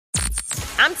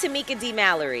I'm Tamika D.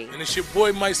 Mallory. And it's your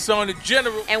boy, my son, the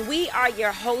General. And we are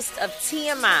your hosts of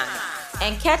TMI.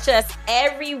 And catch us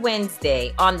every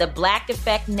Wednesday on the Black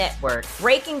Effect Network,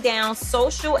 breaking down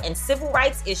social and civil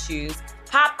rights issues,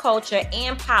 pop culture,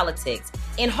 and politics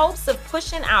in hopes of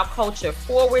pushing our culture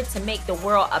forward to make the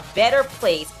world a better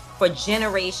place for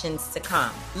generations to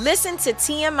come. Listen to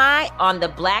TMI on the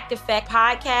Black Effect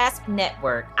Podcast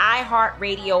Network,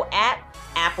 iHeartRadio app,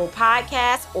 Apple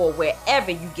Podcasts, or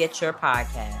wherever you get your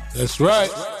podcasts. That's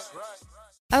right.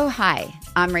 Oh, hi,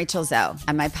 I'm Rachel Zoe,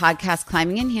 and my podcast,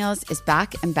 Climbing in Heels, is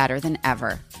back and better than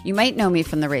ever. You might know me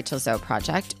from the Rachel Zoe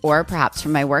Project, or perhaps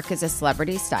from my work as a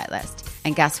celebrity stylist.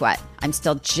 And guess what? I'm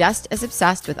still just as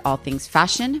obsessed with all things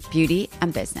fashion, beauty,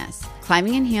 and business.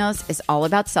 Climbing in Heels is all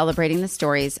about celebrating the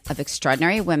stories of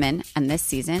extraordinary women, and this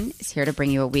season is here to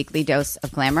bring you a weekly dose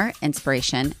of glamour,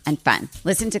 inspiration, and fun.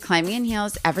 Listen to Climbing in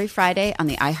Heels every Friday on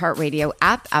the iHeartRadio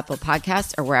app, Apple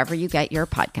Podcasts, or wherever you get your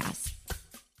podcasts.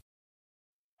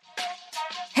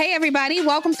 Hey, everybody.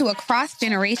 Welcome to Across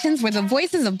Generations, where the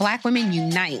voices of Black women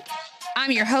unite.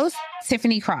 I'm your host,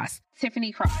 Tiffany Cross.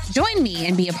 Join me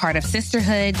and be a part of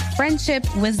sisterhood, friendship,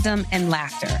 wisdom, and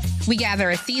laughter. We gather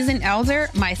a seasoned elder,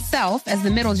 myself as the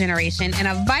middle generation, and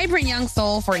a vibrant young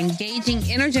soul for engaging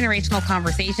intergenerational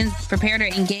conversations. Prepare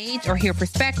to engage or hear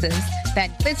perspectives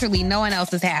that literally no one else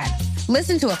has had.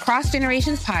 Listen to Across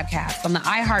Generations podcast on the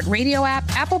iHeartRadio app,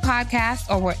 Apple Podcasts,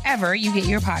 or wherever you get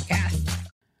your podcasts.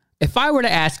 If I were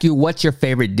to ask you what's your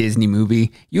favorite Disney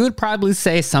movie, you would probably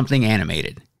say something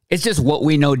animated. It's just what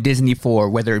we know Disney for,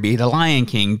 whether it be The Lion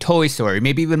King, Toy Story,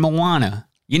 maybe even Moana.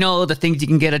 You know, the things you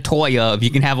can get a toy of, you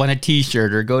can have on a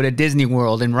t-shirt or go to Disney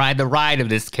World and ride the ride of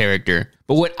this character.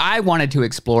 But what I wanted to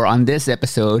explore on this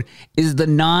episode is the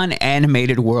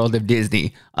non-animated world of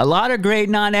Disney. A lot of great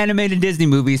non-animated Disney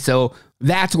movies, so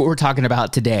that's what we're talking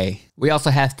about today. We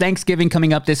also have Thanksgiving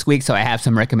coming up this week, so I have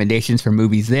some recommendations for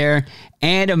movies there,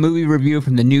 and a movie review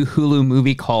from the new Hulu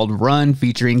movie called Run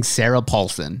featuring Sarah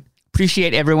Paulson.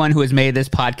 Appreciate everyone who has made this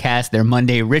podcast their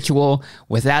Monday ritual.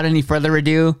 Without any further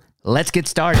ado, let's get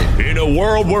started. In a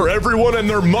world where everyone and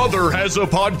their mother has a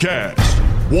podcast,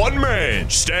 one man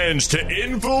stands to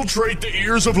infiltrate the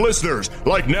ears of listeners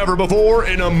like never before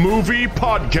in a movie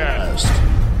podcast.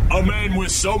 A man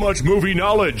with so much movie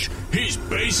knowledge, he's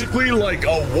basically like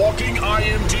a walking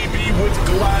IMDb with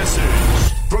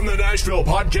glasses. From the Nashville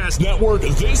Podcast Network,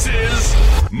 this is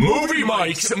Movie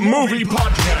Mike's Movie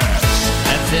Podcast.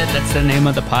 That's it. That's the name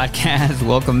of the podcast.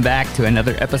 Welcome back to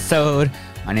another episode.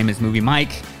 My name is Movie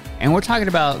Mike, and we're talking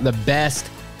about the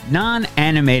best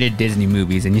non-animated Disney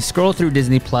movies. And you scroll through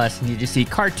Disney Plus, and you just see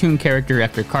cartoon character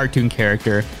after cartoon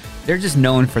character. They're just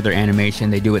known for their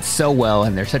animation. They do it so well,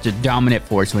 and they're such a dominant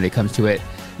force when it comes to it.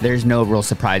 There's no real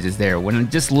surprises there. When I'm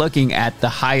just looking at the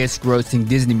highest grossing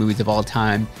Disney movies of all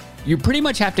time, you pretty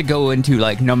much have to go into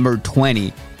like number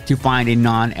 20 to find a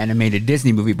non-animated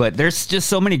Disney movie. But there's just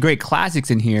so many great classics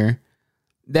in here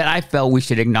that I felt we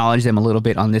should acknowledge them a little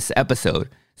bit on this episode.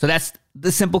 So that's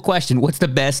the simple question. What's the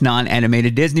best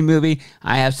non-animated Disney movie?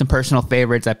 I have some personal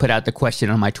favorites. I put out the question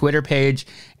on my Twitter page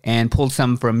and pulled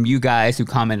some from you guys who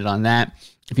commented on that.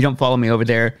 If you don't follow me over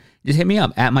there, just hit me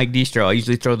up at Mike Distro. I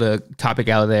usually throw the topic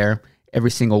out there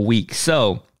every single week.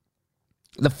 So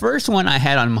the first one I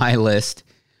had on my list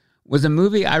was a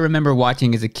movie I remember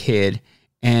watching as a kid,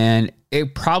 and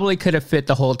it probably could have fit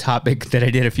the whole topic that I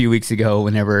did a few weeks ago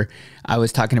whenever I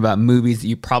was talking about movies that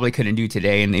you probably couldn't do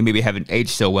today and they maybe haven't aged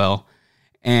so well.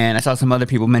 And I saw some other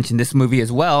people mention this movie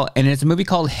as well, and it's a movie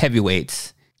called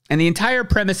Heavyweights. And the entire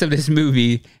premise of this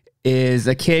movie is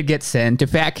a kid gets sent to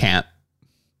fat camp.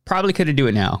 Probably couldn't do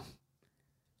it now.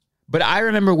 But I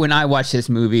remember when I watched this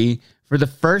movie, for the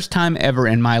first time ever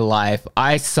in my life,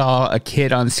 I saw a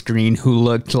kid on screen who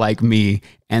looked like me,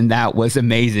 and that was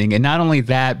amazing. And not only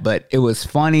that, but it was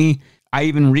funny. I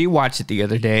even rewatched it the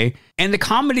other day, and the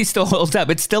comedy still holds up.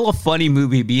 It's still a funny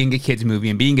movie, being a kid's movie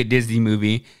and being a Disney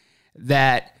movie,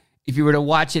 that if you were to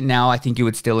watch it now, I think you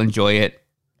would still enjoy it.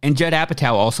 And Judd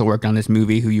Apatow also worked on this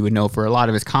movie, who you would know for a lot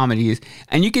of his comedies.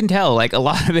 And you can tell, like, a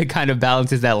lot of it kind of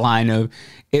balances that line of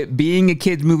it being a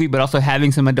kid's movie, but also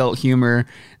having some adult humor.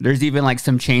 There's even, like,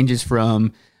 some changes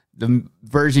from the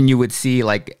version you would see,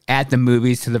 like, at the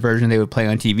movies to the version they would play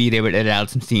on TV. They would edit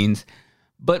out some scenes.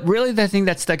 But really, the thing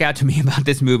that stuck out to me about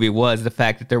this movie was the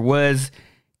fact that there was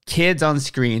kids on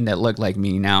screen that looked like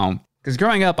me. Now, because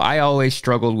growing up, I always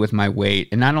struggled with my weight.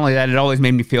 And not only that, it always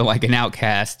made me feel like an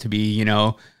outcast to be, you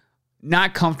know,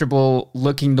 not comfortable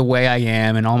looking the way I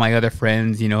am, and all my other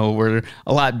friends, you know, were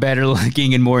a lot better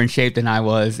looking and more in shape than I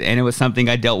was. And it was something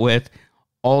I dealt with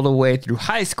all the way through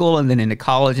high school and then into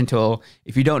college until,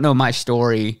 if you don't know my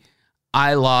story,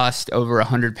 I lost over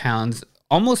 100 pounds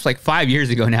almost like 5 years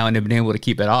ago now and have been able to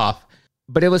keep it off.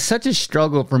 But it was such a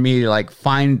struggle for me to like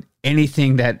find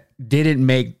anything that didn't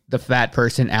make the fat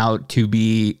person out to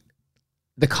be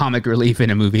the comic relief in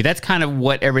a movie. That's kind of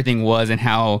what everything was and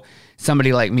how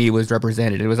somebody like me was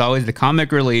represented. It was always the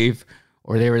comic relief,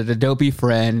 or they were the dopey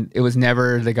friend. It was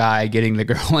never the guy getting the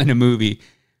girl in a movie.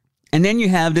 And then you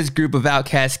have this group of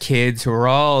outcast kids who are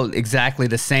all exactly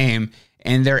the same,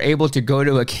 and they're able to go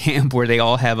to a camp where they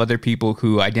all have other people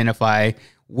who identify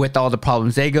with all the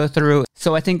problems they go through.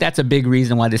 So I think that's a big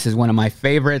reason why this is one of my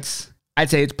favorites. I'd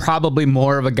say it's probably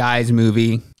more of a guy's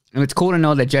movie. And it's cool to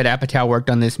know that Judd Apatow worked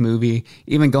on this movie.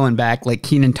 Even going back, like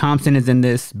Kenan Thompson is in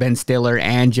this, Ben Stiller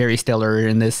and Jerry Stiller are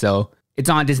in this. So it's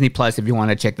on Disney Plus if you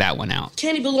want to check that one out.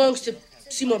 Candy belongs to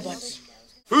Seymour Butts.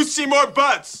 Who's Seymour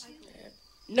Butts?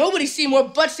 Nobody see more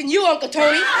butts than you, Uncle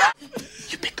Tony.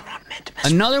 You picked the wrong man to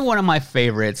mess Another one of my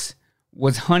favorites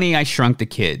was Honey, I Shrunk the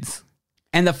Kids.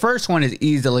 And the first one is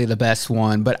easily the best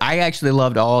one, but I actually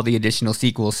loved all the additional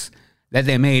sequels that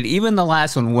they made. Even the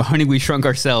last one, Honey, We Shrunk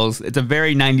Ourselves. It's a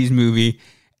very 90s movie.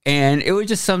 And it was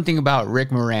just something about Rick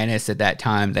Moranis at that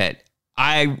time that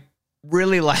I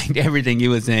really liked everything he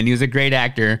was in. He was a great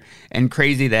actor, and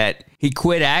crazy that he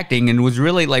quit acting and was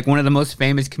really like one of the most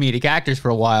famous comedic actors for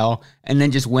a while and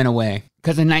then just went away.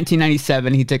 Because in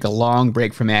 1997, he took a long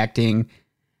break from acting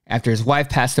after his wife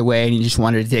passed away and he just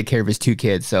wanted to take care of his 2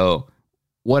 kids. So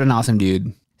what an awesome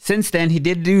dude. Since then, he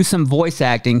did do some voice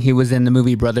acting. He was in the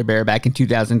movie Brother Bear back in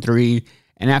 2003.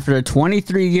 And after a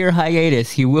 23-year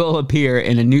hiatus, he will appear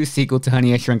in a new sequel to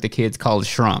Honey, I Shrunk the Kids called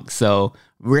Shrunk. So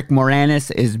Rick Moranis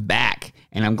is back.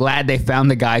 And I'm glad they found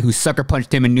the guy who sucker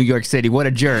punched him in New York City. What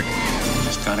a jerk.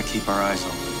 Just gotta keep our eyes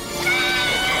open.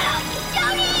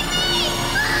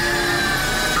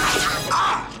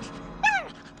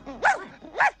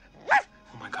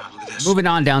 Oh my God, look at this. Moving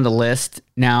on down the list.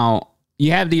 Now,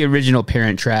 you have the original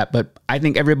Parent Trap, but I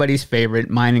think everybody's favorite,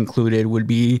 mine included, would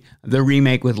be the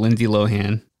remake with Lindsay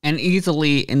Lohan. And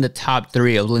easily in the top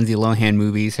 3 of Lindsay Lohan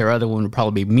movies. Her other one would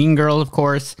probably be Mean Girl, of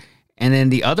course. And then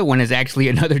the other one is actually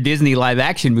another Disney live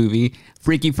action movie,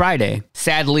 Freaky Friday.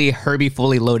 Sadly, Herbie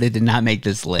Fully Loaded did not make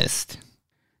this list.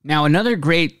 Now, another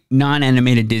great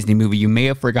non-animated Disney movie you may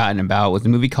have forgotten about was a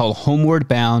movie called Homeward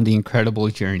Bound: The Incredible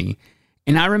Journey.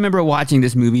 And I remember watching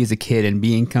this movie as a kid and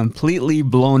being completely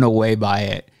blown away by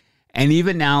it. And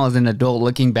even now as an adult,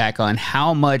 looking back on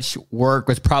how much work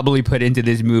was probably put into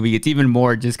this movie, it's even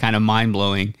more just kind of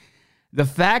mind-blowing. The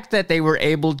fact that they were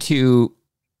able to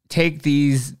take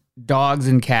these dogs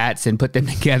and cats and put them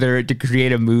together to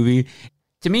create a movie,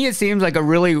 to me it seems like a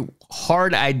really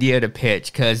hard idea to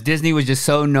pitch, because Disney was just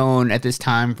so known at this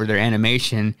time for their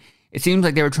animation. It seems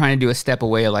like they were trying to do a step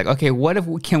away, like, okay, what if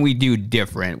can we do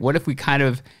different? What if we kind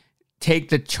of take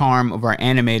the charm of our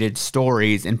animated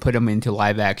stories and put them into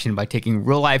live action by taking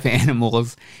real life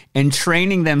animals and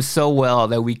training them so well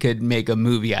that we could make a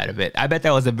movie out of it? I bet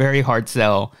that was a very hard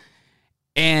sell.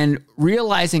 And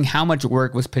realizing how much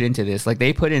work was put into this, like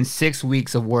they put in 6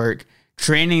 weeks of work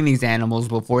training these animals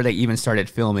before they even started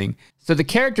filming. So the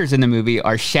characters in the movie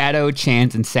are Shadow,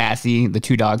 Chance, and Sassy, the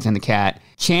 2 dogs and the cat.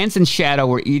 Chance and Shadow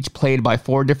were each played by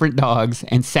 4 different dogs,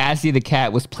 and Sassy the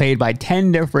cat was played by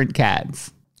 10 different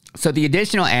cats. So the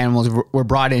additional animals were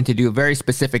brought in to do very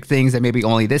specific things that maybe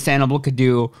only this animal could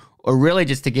do, or really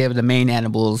just to give the main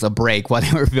animals a break while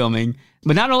they were filming.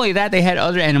 But not only that, they had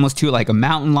other animals too, like a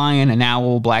mountain lion, an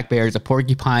owl, black bears, a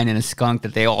porcupine, and a skunk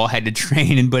that they all had to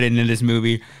train and put into this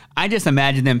movie. I just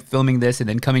imagine them filming this and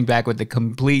then coming back with a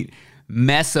complete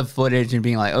mess of footage and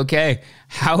being like, okay,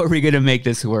 how are we going to make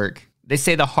this work? They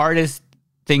say the hardest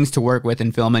things to work with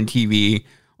in film and TV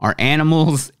are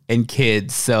animals and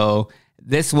kids, so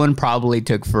this one probably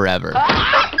took forever.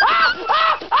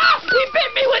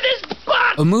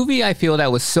 A movie I feel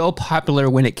that was so popular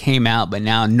when it came out, but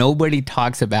now nobody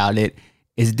talks about it,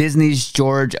 is Disney's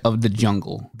George of the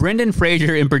Jungle. Brendan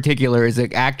Fraser in particular is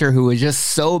an actor who was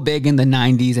just so big in the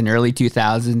 90s and early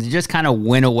 2000s. He just kind of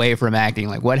went away from acting.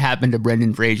 Like, what happened to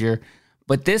Brendan Fraser?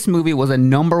 But this movie was a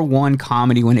 #1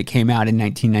 comedy when it came out in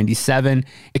 1997.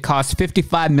 It cost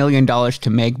 $55 million to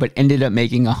make, but ended up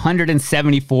making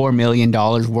 $174 million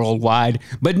worldwide.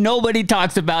 But nobody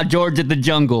talks about George of the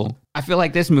Jungle. I feel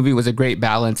like this movie was a great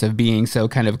balance of being so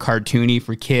kind of cartoony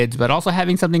for kids, but also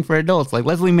having something for adults. Like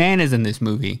Leslie Mann is in this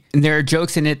movie. And there are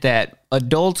jokes in it that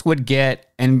adults would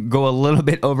get and go a little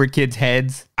bit over kids'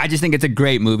 heads. I just think it's a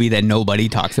great movie that nobody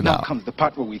talks about. Now comes the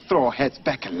part where we throw our heads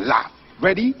back and laugh.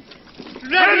 Ready?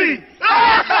 Ready!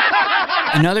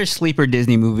 Another sleeper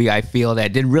Disney movie I feel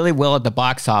that did really well at the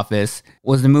box office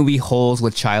was the movie Holes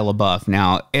with Shia LaBeouf.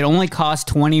 Now, it only cost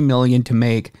 $20 million to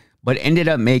make, but ended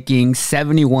up making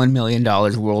 $71 million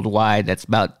worldwide. That's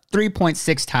about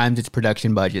 3.6 times its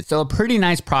production budget. So a pretty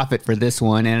nice profit for this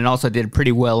one, and it also did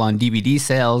pretty well on DVD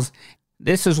sales.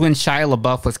 This was when Shia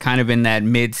LaBeouf was kind of in that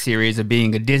mid-series of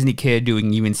being a Disney kid,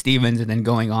 doing Even Stevens, and then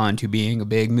going on to being a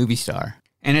big movie star.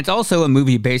 And it's also a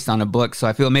movie based on a book, so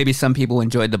I feel maybe some people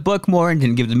enjoyed the book more and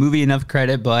didn't give the movie enough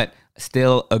credit, but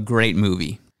still a great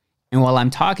movie. And while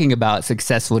I'm talking about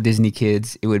successful Disney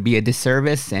kids, it would be a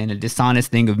disservice and a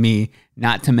dishonest thing of me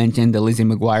not to mention the Lizzie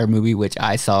McGuire movie, which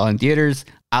I saw in theaters.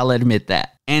 I'll admit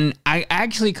that. And I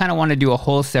actually kind of want to do a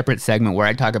whole separate segment where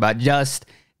I talk about just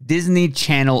Disney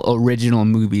Channel original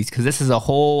movies, because this is a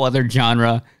whole other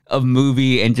genre of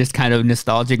movie and just kind of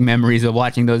nostalgic memories of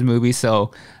watching those movies.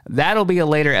 So that'll be a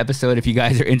later episode if you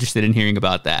guys are interested in hearing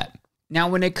about that. Now,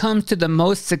 when it comes to the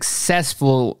most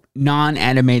successful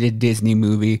non-animated Disney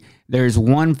movie, there's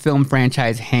one film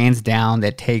franchise hands down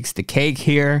that takes the cake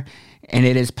here, and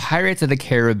it is Pirates of the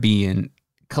Caribbean.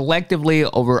 Collectively,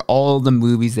 over all the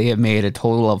movies, they have made a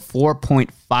total of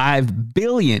 $4.5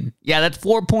 billion. Yeah, that's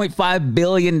 $4.5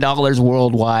 billion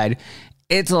worldwide.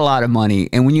 It's a lot of money.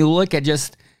 And when you look at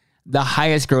just the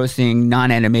highest grossing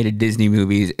non-animated Disney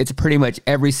movies, it's pretty much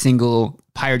every single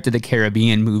Pirates of the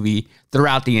Caribbean movie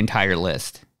throughout the entire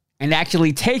list. And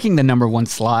actually taking the number one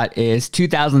slot is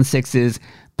 2006's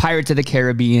Pirates of the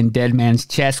Caribbean Dead Man's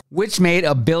Chest, which made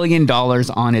 $1 billion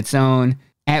on its own.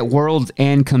 At World's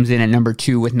End comes in at number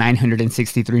 2 with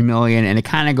 $963 million, and it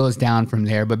kind of goes down from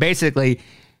there. But basically,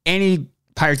 any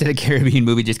Pirates of the Caribbean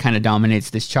movie just kind of dominates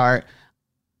this chart.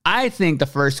 I think the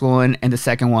first one and the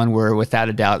second one were, without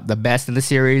a doubt, the best of the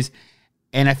series,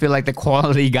 and I feel like the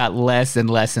quality got less and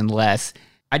less and less.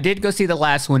 I did go see the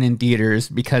last one in theaters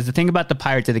because the thing about the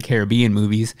Pirates of the Caribbean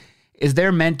movies is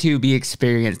they're meant to be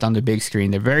experienced on the big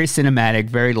screen. They're very cinematic,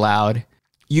 very loud.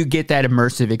 You get that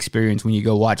immersive experience when you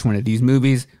go watch one of these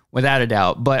movies, without a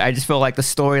doubt. But I just feel like the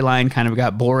storyline kind of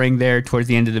got boring there towards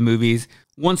the end of the movies.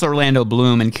 Once Orlando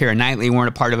Bloom and Keira Knightley weren't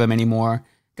a part of them anymore,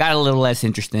 got a little less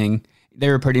interesting. They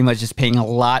were pretty much just paying a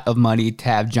lot of money to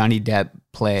have Johnny Depp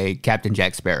play Captain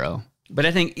Jack Sparrow. But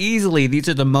I think easily these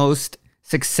are the most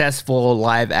successful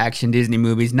live-action Disney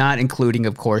movies, not including,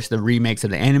 of course, the remakes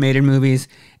of the animated movies,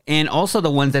 and also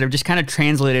the ones that have just kind of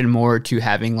translated more to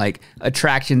having like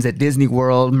attractions at Disney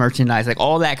World, merchandise, like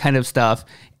all that kind of stuff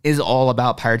is all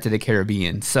about Pirates of the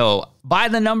Caribbean. So by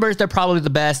the numbers, they're probably the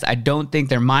best. I don't think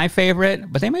they're my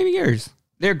favorite, but they may be yours.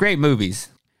 They're great movies.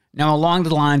 Now, along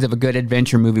the lines of a good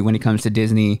adventure movie when it comes to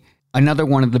Disney, another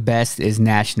one of the best is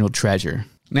National Treasure.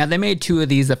 Now, they made 2 of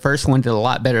these. The first one did a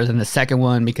lot better than the second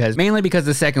one, mainly because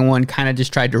the second one kind of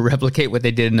just tried to replicate what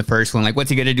they did in the first one. Like, what's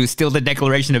he going to do? Steal the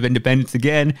Declaration of Independence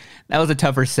again? That was a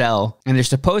tougher sell. And they're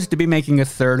supposed to be making a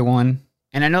third one.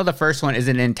 And I know the first one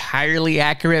isn't entirely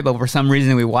accurate, but for some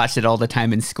reason we watched it all the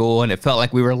time in school and it felt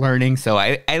like we were learning. So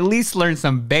I at least learned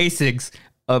some basics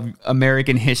of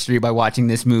American history by watching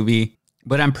this movie.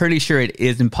 But I'm pretty sure it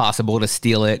is impossible to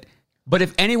steal it. But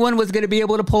if anyone was going to be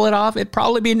able to pull it off, it'd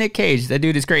probably be Nick Cage. That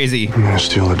dude is crazy. I'm going to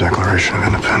steal the Declaration of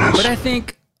Independence. But I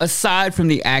think aside from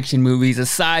the action movies,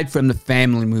 aside from the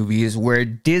family movies, where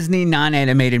Disney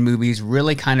non-animated movies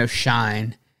really kind of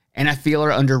shine, and I feel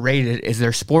are underrated, is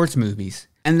their sports movies.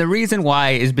 And the reason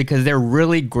why is because they're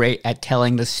really great at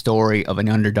telling the story of an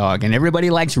underdog, and everybody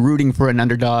likes rooting for an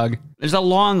underdog. There's a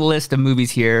long list of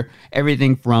movies here,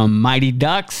 everything from Mighty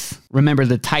Ducks, Remember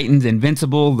the Titans,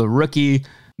 Invincible, The Rookie,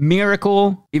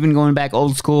 Miracle, even going back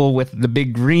old school with The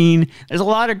Big Green. There's a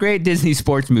lot of great Disney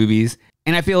sports movies,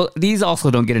 and I feel these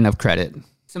also don't get enough credit.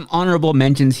 Some honorable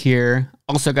mentions here.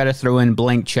 Also got to throw in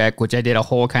Blank Check, which I did a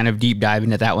whole kind of deep dive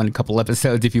into that one a couple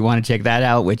episodes if you want to check that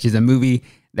out, which is a movie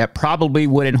that probably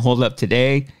wouldn't hold up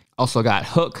today. Also got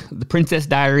Hook, The Princess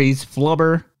Diaries,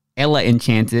 Flubber, Ella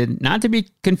Enchanted, not to be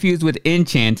confused with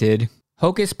Enchanted,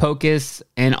 Hocus Pocus,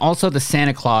 and also The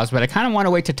Santa Claus, but I kind of want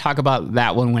to wait to talk about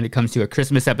that one when it comes to a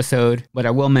Christmas episode, but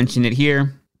I will mention it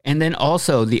here. And then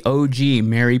also the OG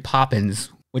Mary Poppins,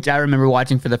 which I remember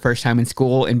watching for the first time in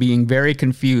school and being very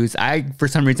confused. I, for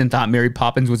some reason, thought Mary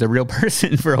Poppins was a real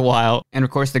person for a while. And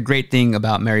of course, the great thing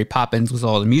about Mary Poppins was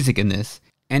all the music in this.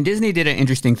 And Disney did an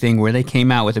interesting thing where they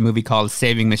came out with a movie called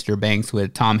Saving Mr. Banks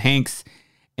with Tom Hanks.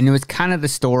 And it was kind of the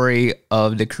story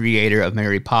of the creator of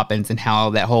Mary Poppins and how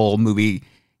that whole movie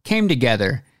came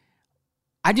together.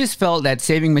 I just felt that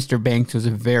Saving Mr. Banks was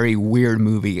a very weird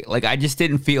movie. Like, I just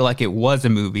didn't feel like it was a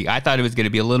movie. I thought it was going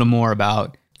to be a little more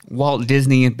about Walt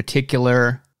Disney in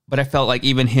particular, but I felt like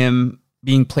even him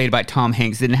being played by Tom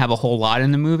Hanks didn't have a whole lot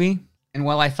in the movie. And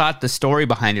while I thought the story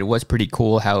behind it was pretty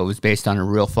cool, how it was based on a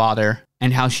real father,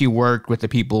 and how she worked with the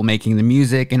people making the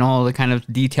music and all the kind of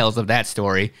details of that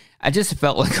story. I just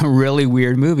felt like a really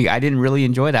weird movie. I didn't really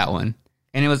enjoy that one.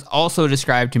 And it was also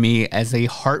described to me as a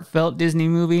heartfelt Disney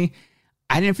movie.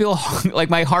 I didn't feel like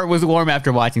my heart was warm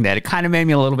after watching that. It kind of made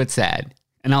me a little bit sad.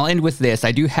 And I'll end with this.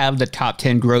 I do have the top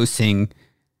 10 grossing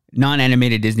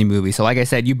non-animated Disney movies. So like I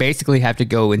said, you basically have to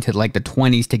go into like the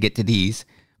 20s to get to these.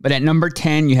 But at number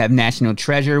 10, you have National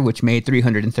Treasure, which made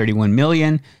 $331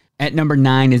 million. At number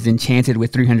 9 is Enchanted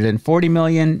with $340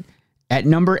 million. At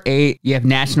number 8, you have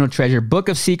National Treasure Book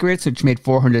of Secrets, which made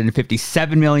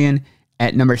 $457 million.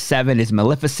 At number 7 is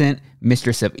Maleficent,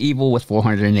 Mistress of Evil with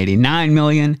 $489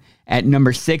 million. At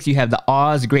number 6, you have The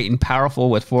Oz, Great and Powerful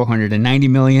with $490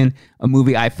 million, a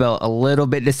movie I felt a little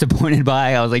bit disappointed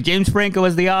by. I was like, James Franco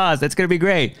as the Oz, that's going to be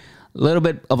great. A little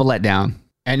bit of a letdown.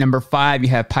 At number 5, you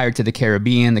have Pirates of the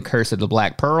Caribbean, The Curse of the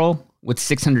Black Pearl with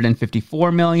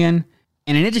 $654 million.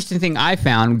 And an interesting thing I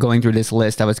found going through this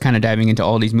list, I was kind of diving into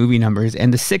all these movie numbers,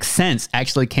 and The Sixth Sense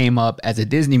actually came up as a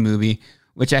Disney movie,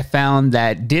 which I found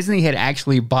that Disney had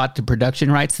actually bought the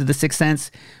production rights to The Sixth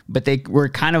Sense, but they were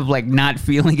kind of like not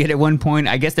feeling it at one point.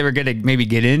 I guess they were going to maybe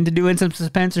get into doing some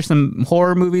suspense or some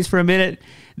horror movies for a minute.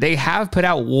 They have put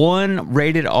out one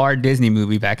rated R Disney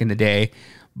movie back in the day,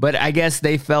 but I guess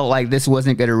they felt like this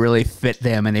wasn't going to really fit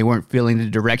them and they weren't feeling the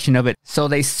direction of it. So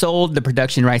they sold the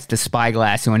production rights to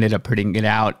Spyglass, who ended up putting it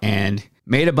out and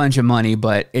made a bunch of money,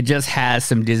 but it just has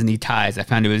some Disney ties. I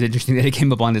found it was interesting that it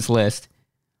came up on this list.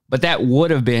 But that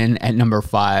would have been at number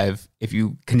 5 if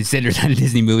you consider that a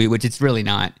Disney movie, which it's really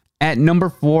not. At number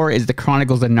 4 is The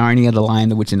Chronicles of Narnia, The Lion,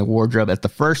 the Witch, and the Wardrobe. That's the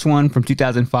first one from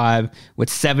 2005 with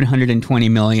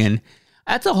 $720 million.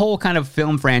 That's a whole kind of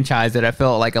film franchise that I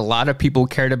felt like a lot of people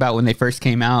cared about when they first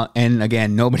came out. And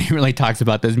again, nobody really talks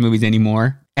about those movies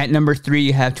anymore. At number 3,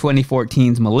 you have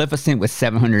 2014's Maleficent with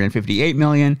 $758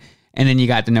 million. And then you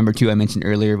got the number 2 I mentioned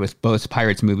earlier with both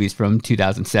Pirates movies from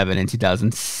 2007 and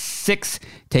 2006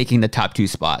 taking the top 2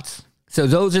 spots. So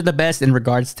those are the best in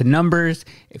regards to numbers.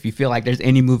 If you feel like there's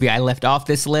any movie I left off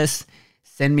this list,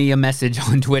 send me a message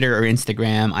on Twitter or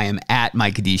Instagram. I am at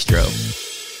Mike Distro.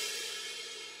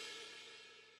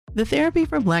 The Therapy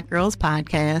for Black Girls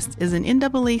podcast is an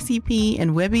NAACP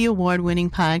and Webby Award-winning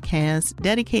podcast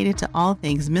dedicated to all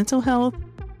things mental health,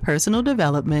 personal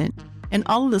development, and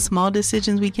all of the small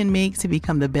decisions we can make to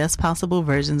become the best possible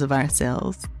versions of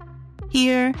ourselves.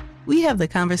 Here, we have the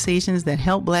conversations that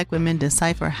help Black women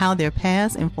decipher how their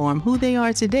past inform who they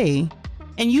are today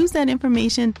and use that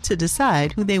information to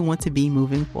decide who they want to be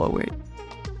moving forward.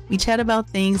 We chat about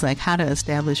things like how to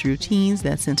establish routines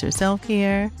that center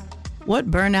self-care, what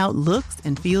burnout looks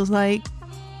and feels like,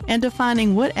 and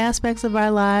defining what aspects of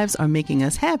our lives are making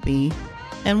us happy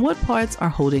and what parts are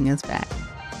holding us back.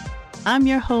 I'm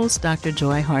your host, Dr.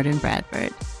 Joy Harden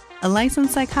Bradford, a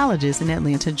licensed psychologist in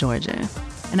Atlanta, Georgia,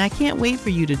 and I can't wait for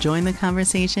you to join the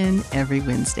conversation every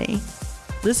Wednesday.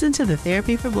 Listen to the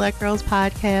Therapy for Black Girls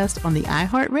podcast on the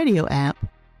iHeartRadio app,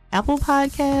 Apple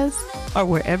Podcasts, or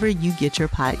wherever you get your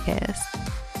podcasts.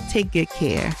 Take good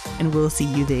care, and we'll see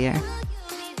you there.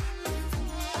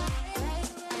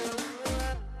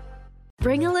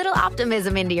 Bring a little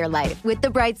optimism into your life with The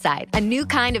Bright Side, a new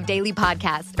kind of daily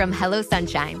podcast from Hello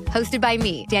Sunshine, hosted by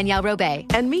me, Danielle Robay.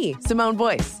 And me, Simone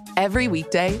Boyce. Every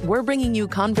weekday, we're bringing you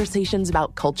conversations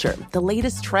about culture, the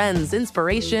latest trends,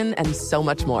 inspiration, and so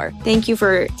much more. Thank you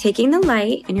for taking the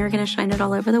light, and you're going to shine it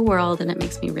all over the world, and it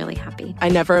makes me really happy. I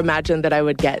never imagined that I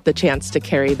would get the chance to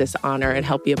carry this honor and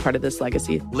help be a part of this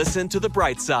legacy. Listen to The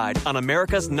Bright Side on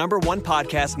America's #1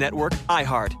 podcast network,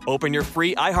 iHeart. Open your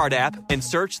free iHeart app and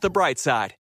search The Bright Side.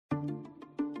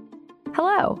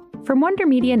 Hello. From Wonder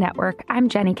Media Network, I'm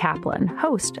Jenny Kaplan,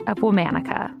 host of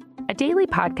Womanica, a daily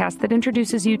podcast that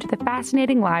introduces you to the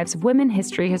fascinating lives of women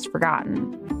history has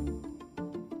forgotten.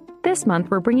 This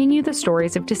month, we're bringing you the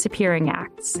stories of disappearing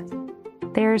acts.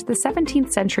 There's the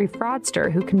 17th century fraudster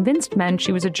who convinced men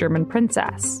she was a German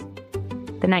princess,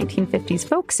 the 1950s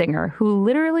folk singer who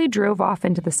literally drove off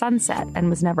into the sunset and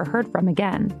was never heard from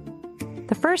again,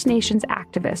 the First Nations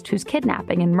activist whose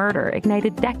kidnapping and murder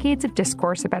ignited decades of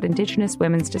discourse about Indigenous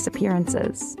women's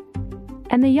disappearances,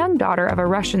 and the young daughter of a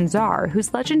Russian czar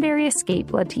whose legendary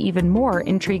escape led to even more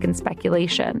intrigue and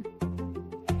speculation.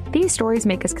 These stories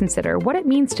make us consider what it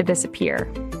means to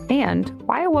disappear, and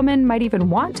why a woman might even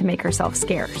want to make herself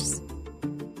scarce.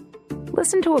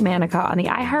 Listen to Womanica on the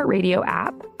iHeartRadio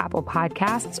app, Apple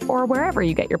Podcasts, or wherever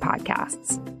you get your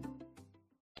podcasts.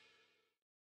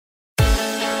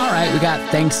 All right, we got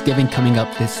Thanksgiving coming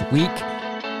up this week,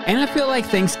 and I feel like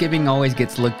Thanksgiving always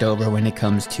gets looked over when it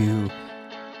comes to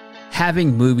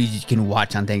having movies you can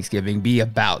watch on Thanksgiving be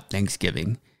about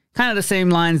Thanksgiving. Kind of the same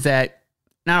lines that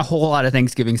not a whole lot of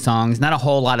Thanksgiving songs, not a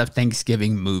whole lot of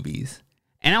Thanksgiving movies.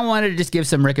 And I wanted to just give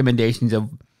some recommendations of,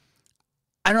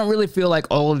 I don't really feel like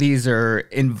all of these are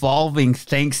involving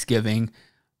Thanksgiving,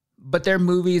 but they're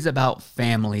movies about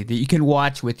family that you can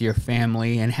watch with your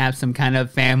family and have some kind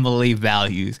of family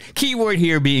values. Keyword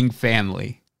here being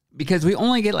family, because we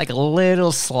only get like a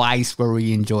little slice where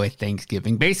we enjoy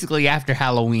Thanksgiving. Basically, after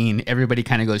Halloween, everybody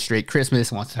kind of goes straight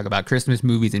Christmas, wants to talk about Christmas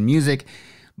movies and music.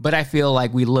 But I feel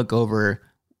like we look over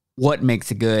what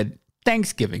makes a good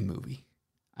Thanksgiving movie.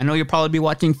 I know you'll probably be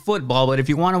watching football, but if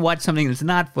you want to watch something that's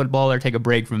not football or take a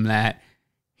break from that,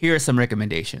 here are some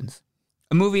recommendations.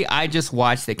 A movie I just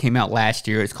watched that came out last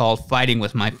year is called Fighting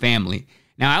With My Family.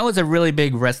 Now, I was a really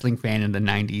big wrestling fan in the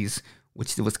 90s,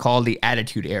 which was called the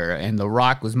Attitude Era, and The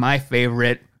Rock was my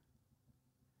favorite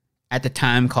at the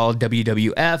time called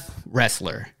WWF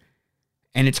wrestler.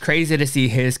 And it's crazy to see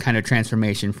his kind of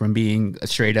transformation from being a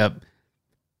straight up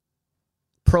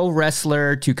pro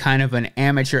wrestler to kind of an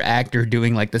amateur actor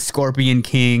doing like the Scorpion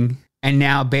King, and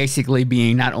now basically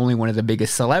being not only one of the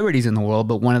biggest celebrities in the world,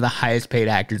 but one of the highest paid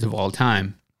actors of all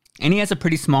time. And he has a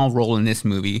pretty small role in this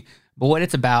movie, but what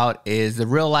it's about is the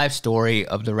real life story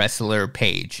of the wrestler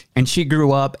Paige. And she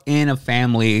grew up in a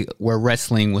family where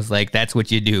wrestling was like, that's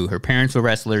what you do. Her parents were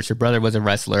wrestlers, her brother was a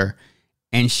wrestler,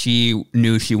 and she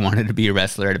knew she wanted to be a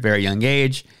wrestler at a very young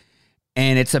age.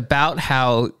 And it's about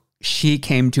how she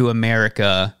came to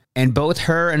America, and both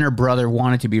her and her brother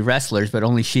wanted to be wrestlers, but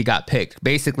only she got picked,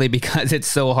 basically because it's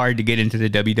so hard to get into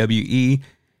the WWE.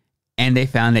 And they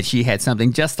found that she had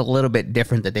something just a little bit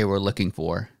different that they were looking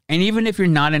for. And even if you're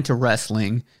not into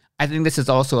wrestling, I think this is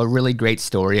also a really great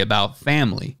story about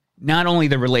family. Not only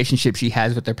the relationship she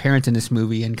has with her parents in this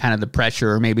movie and kind of the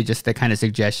pressure, or maybe just the kind of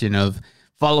suggestion of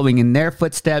following in their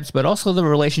footsteps, but also the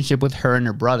relationship with her and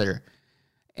her brother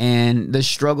and the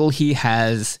struggle he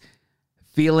has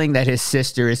feeling that his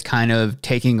sister is kind of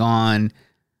taking on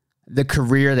the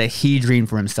career that he dreamed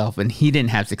for himself and he didn't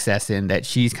have success in, that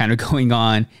she's kind of going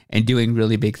on and doing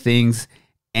really big things,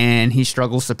 and he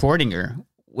struggles supporting her,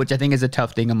 which I think is a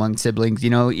tough thing among siblings. You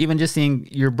know, even just seeing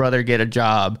your brother get a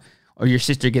job or your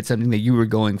sister get something that you were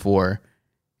going for,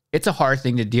 it's a hard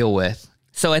thing to deal with.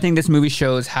 So I think this movie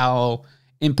shows how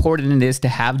important it is to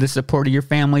have the support of your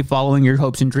family following your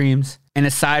hopes and dreams. And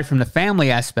aside from the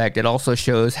family aspect, it also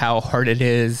shows how hard it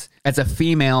is as a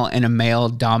female in a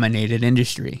male-dominated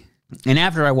industry. And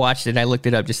after I watched it, I looked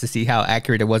it up just to see how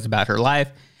accurate it was about her life,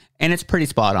 and it's pretty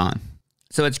spot on.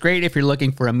 So it's great if you're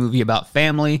looking for a movie about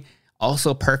family.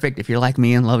 Also perfect if you're like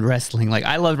me and loved wrestling. Like,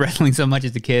 I loved wrestling so much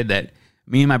as a kid that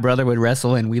me and my brother would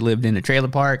wrestle, and we lived in a trailer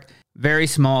park. Very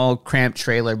small, cramped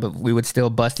trailer, but we would still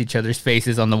bust each other's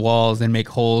faces on the walls and make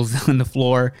holes in the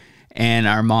floor, and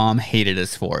our mom hated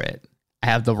us for it. I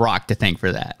have The Rock to thank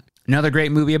for that. Another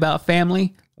great movie about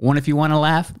family, one if you want to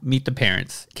laugh, Meet the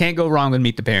Parents. Can't go wrong with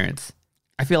Meet the Parents.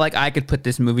 I feel like I could put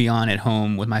this movie on at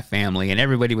home with my family, and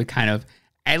everybody would kind of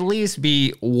at least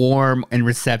be warm and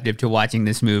receptive to watching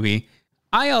this movie.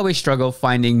 I always struggle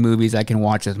finding movies I can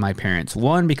watch with my parents.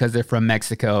 One, because they're from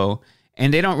Mexico,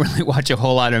 and they don't really watch a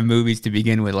whole lot of movies to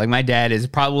begin with. Like, my dad has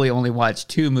probably only watched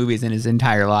 2 movies in his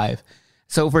entire life.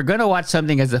 So if we're going to watch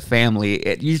something as a family,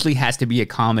 it usually has to be a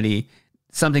comedy,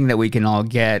 something that we can all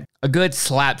get. A good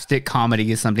slapstick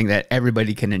comedy is something that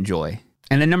everybody can enjoy.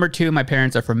 And then number 2, my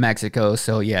parents are from Mexico.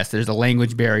 So yes, there's a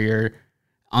language barrier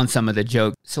on some of the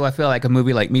jokes. So I feel like a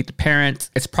movie like Meet the Parents,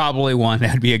 it's probably one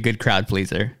that would be a good crowd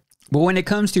pleaser. But when it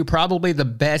comes to probably the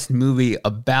best movie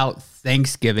about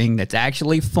Thanksgiving that's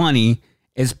actually funny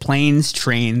is Planes,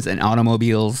 Trains, and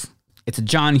Automobiles. It's a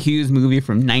John Hughes movie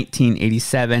from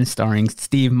 1987 starring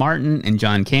Steve Martin and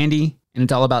John Candy. And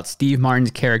it's all about Steve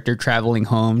Martin's character traveling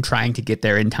home, trying to get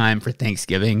there in time for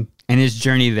Thanksgiving, and his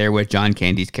journey there with John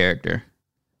Candy's character.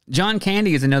 John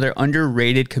Candy is another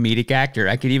underrated comedic actor.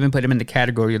 I could even put him in the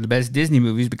category of the best Disney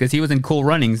movies because he was in Cool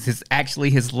Runnings. It's actually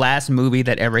his last movie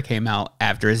that ever came out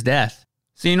after his death.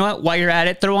 So you know what? While you're at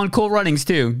it, throw on Cool Runnings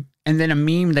too. And then a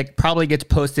meme that probably gets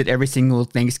posted every single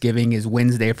Thanksgiving is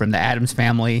Wednesday from the Addams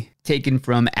Family, taken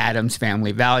from Addams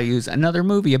Family Values, another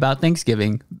movie about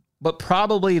Thanksgiving. But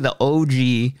probably the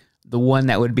OG, the one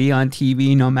that would be on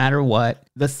TV no matter what,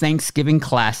 the Thanksgiving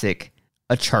classic,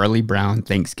 A Charlie Brown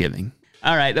Thanksgiving.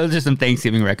 All right, those are some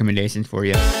Thanksgiving recommendations for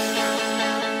you.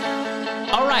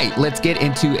 All right, let's get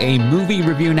into a movie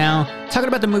review now. Talking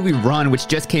about the movie Run, which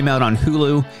just came out on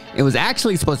Hulu. It was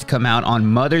actually supposed to come out on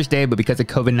Mother's Day, but because of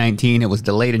COVID-19, it was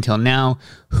delayed until now.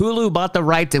 Hulu bought the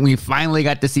rights, and we finally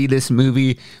got to see this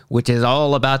movie, which is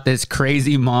all about this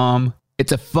crazy mom.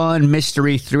 It's a fun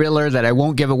mystery thriller that I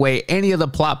won't give away any of the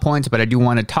plot points, but I do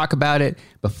want to talk about it.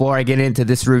 Before I get into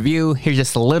this review, here's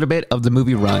just a little bit of the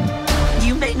movie Run.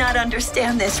 You not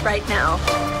understand this right now,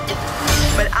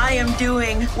 but I am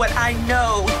doing what I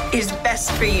know is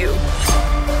best for you.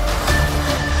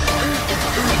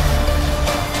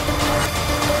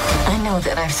 I know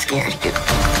that I've scared you,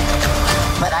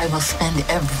 but I will spend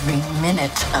every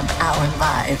minute of our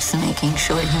lives making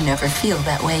sure you never feel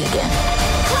that way again.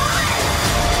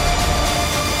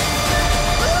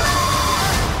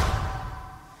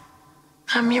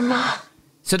 I'm your mom.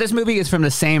 So this movie is from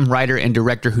the same writer and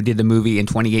director who did the movie in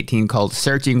 2018 called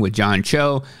Searching with John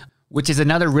Cho, which is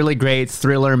another really great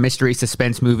thriller, mystery,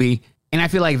 suspense movie. And I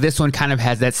feel like this one kind of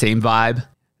has that same vibe.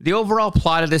 The overall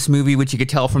plot of this movie, which you could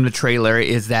tell from the trailer,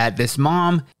 is that this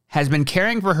mom has been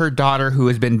caring for her daughter who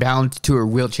has been bound to her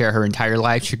wheelchair her entire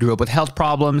life. She grew up with health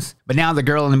problems, but now the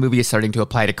girl in the movie is starting to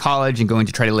apply to college and going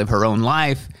to try to live her own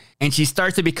life. And she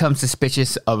starts to become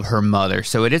suspicious of her mother.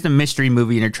 So it is a mystery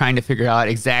movie, and they're trying to figure out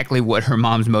exactly what her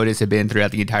mom's motives have been throughout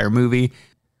the entire movie.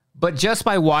 But just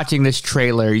by watching this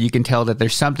trailer, you can tell that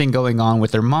there's something going on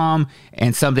with her mom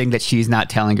and something that she's not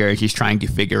telling her and she's trying to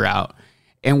figure out.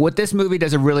 And what this movie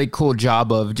does a really cool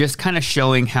job of just kind of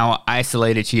showing how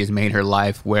isolated she has made her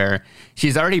life, where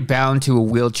she's already bound to a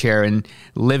wheelchair and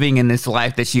living in this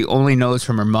life that she only knows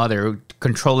from her mother,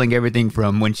 controlling everything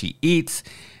from when she eats,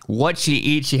 what she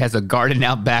eats. She has a garden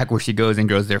out back where she goes and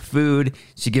grows their food.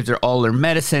 She gives her all her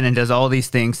medicine and does all these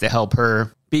things to help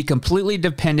her be completely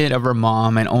dependent of her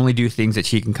mom and only do things that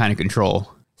she can kind of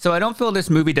control. So I don't feel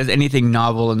this movie does anything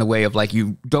novel in the way of like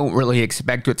you don't really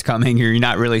expect what's coming or you're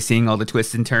not really seeing all the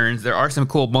twists and turns. There are some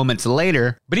cool moments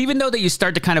later, but even though that you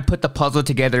start to kind of put the puzzle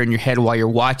together in your head while you're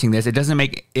watching this, it doesn't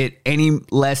make it any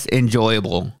less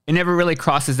enjoyable. It never really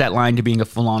crosses that line to being a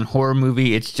full-on horror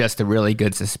movie. It's just a really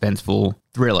good suspenseful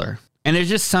thriller. And there's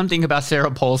just something about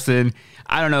Sarah Paulson.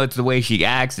 I don't know, it's the way she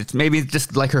acts. It's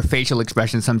just like her facial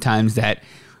expression sometimes that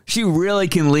she really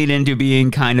can lead into being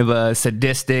kind of a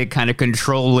sadistic, kind of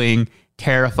controlling,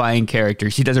 terrifying character.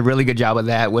 She does a really good job of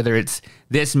that, whether it's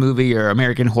this movie or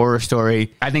American Horror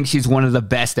Story. I think she's one of the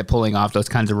best at pulling off those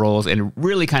kinds of roles and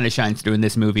really kind of shines through in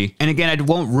this movie. And again, I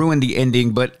won't ruin the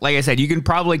ending, but like I said, you can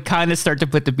probably kind of start to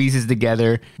put the pieces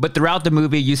together. But throughout the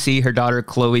movie, you see her daughter,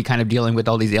 Chloe, kind of dealing with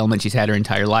all these ailments she's had her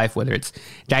entire life, whether it's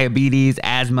diabetes,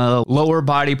 asthma, lower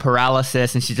body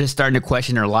paralysis, and she's just starting to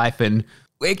question her life and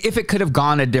if it could have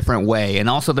gone a different way. And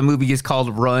also the movie is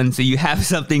called Run, so you have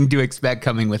something to expect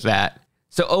coming with that.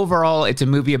 So overall, it's a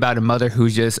movie about a mother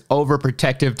who's just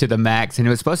overprotective to the max, and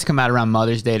it was supposed to come out around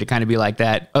Mother's Day to kind of be like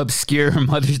that obscure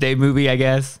Mother's Day movie, I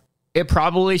guess. It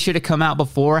probably should have come out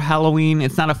before Halloween.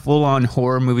 It's not a full-on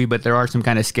horror movie, but there are some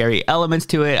kind of scary elements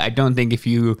to it. I don't think if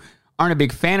you aren't a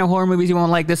big fan of horror movies, you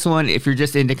won't like this one. If you're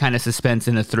just into kind of suspense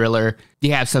and a thriller,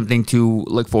 you have something to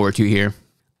look forward to here.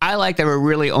 I like there were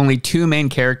really only two main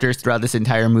characters throughout this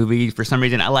entire movie. For some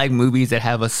reason, I like movies that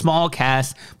have a small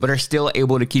cast, but are still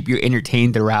able to keep you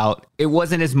entertained throughout. It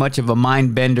wasn't as much of a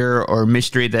mind bender or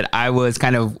mystery that I was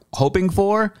kind of hoping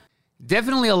for.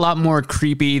 Definitely a lot more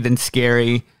creepy than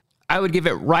scary. I would give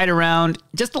it right around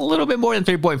just a little bit more than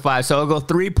 3.5. So I'll go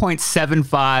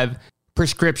 3.75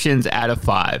 prescriptions out of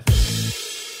 5.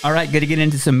 All right, good to get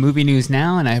into some movie news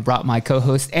now, and I brought my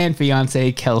co-host and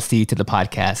fiance, Kelsey, to the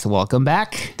podcast. Welcome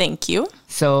back. Thank you.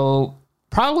 So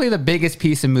probably the biggest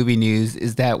piece of movie news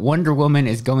is that Wonder Woman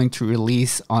is going to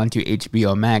release onto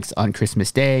HBO Max on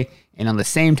Christmas Day, and on the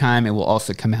same time, it will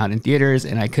also come out in theaters,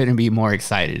 and I couldn't be more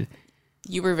excited.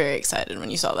 You were very excited when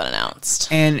you saw that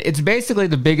announced. And it's basically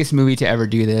the biggest movie to ever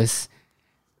do this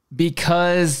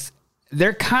because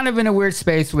they're kind of in a weird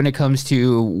space when it comes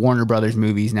to Warner Brothers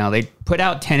movies now. They put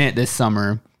out Tenet this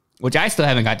summer, which I still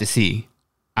haven't got to see.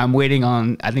 I'm waiting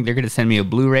on, I think they're going to send me a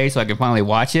Blu-ray so I can finally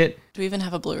watch it. Do we even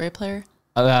have a Blu-ray player?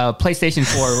 PlayStation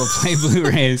 4 will play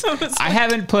Blu-rays. I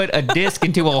haven't put a disc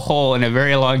into a hole in a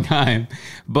very long time,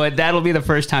 but that'll be the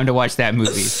first time to watch that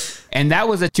movie. And that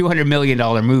was a $200 million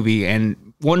movie, and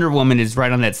Wonder Woman is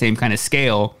right on that same kind of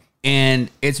scale. And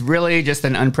it's really just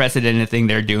an unprecedented thing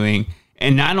they're doing.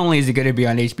 And not only is it going to be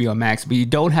on HBO Max, but you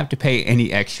don't have to pay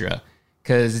any extra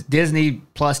because Disney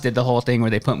Plus did the whole thing where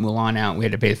they put Mulan out. We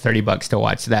had to pay $30 to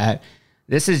watch that.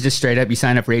 This is just straight up. You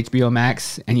sign up for HBO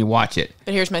Max and you watch it.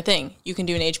 But here's my thing. You can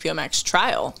do an HBO Max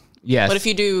trial. Yes. What if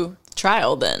you do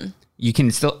trial then? You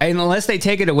can still, unless they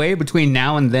take it away between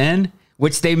now and then,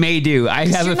 which they may do.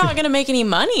 You're not going to make any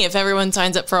money if everyone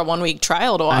signs up for a 1-week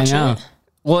trial to watch it.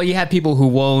 Well, you have people who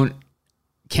won't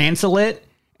cancel it.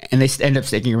 And they end up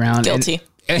sticking around. Guilty.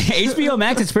 And HBO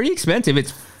Max is pretty expensive.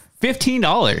 It's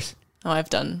 $15. Oh, I've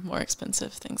done more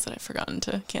expensive things that I've forgotten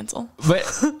to cancel.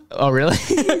 But oh, really?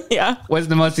 Yeah. What's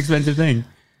the most expensive thing?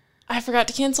 I forgot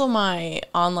to cancel my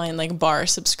online like bar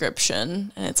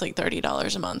subscription, and it's like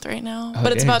 $30 a month right now. Okay.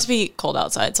 But it's about to be cold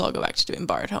outside, so I'll go back to doing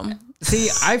bar at home. See,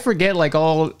 I forget like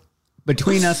all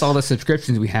between us, all the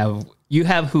subscriptions we have. You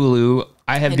have Hulu,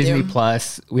 I have Disney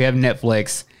Plus, we have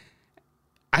Netflix.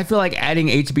 I feel like adding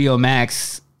HBO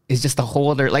Max is just a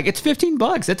whole other, like, it's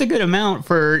 $15. That's a good amount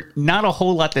for not a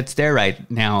whole lot that's there right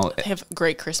now. They have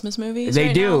great Christmas movies. They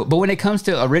right do. now. But when it comes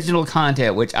to original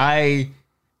content, which I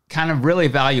kind of really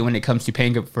value when it comes to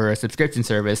paying for a subscription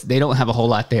service, they don't have a whole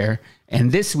lot there.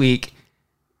 And this week,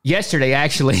 yesterday,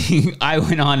 actually, I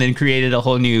went on and created a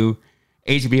whole new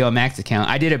HBO Max account.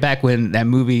 I did it back when that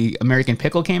movie American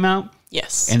Pickle came out.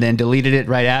 Yes. And then deleted it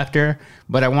right after.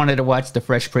 But I wanted to watch the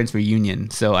Fresh Prince reunion.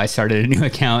 So I started a new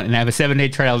account and I have a 7-day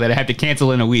trial that I have to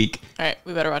cancel in a week. All right.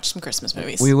 We better watch some Christmas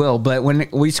movies. We will. But when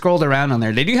we scrolled around on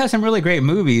there, they do have some really great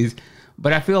movies.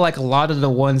 But I feel like a lot of the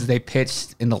ones they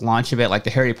pitched in the launch of it, like the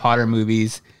Harry Potter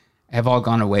movies, have all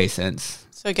gone away since.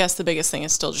 So I guess the biggest thing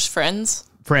is still just Friends.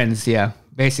 Friends, yeah.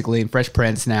 Basically, and Fresh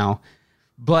Prince now.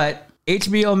 But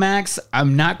HBO Max,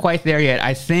 I'm not quite there yet.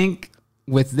 I think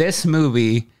with this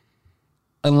movie,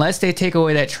 unless they take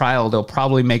away that trial, they'll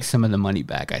probably make some of the money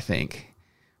back, I think.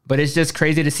 But it's just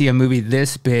crazy to see a movie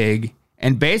this big,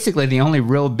 and basically the only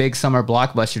real big summer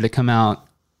blockbuster to come out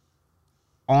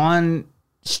on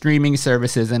streaming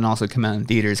services and also come out in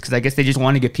theaters, because I guess they just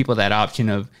want to give people that option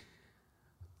of,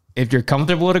 if you're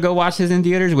comfortable to go watch this in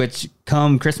theaters, which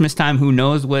come Christmas time, who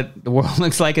knows what the world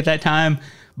looks like at that time.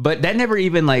 But that never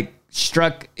even like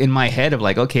struck in my head of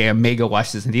like, okay, I may go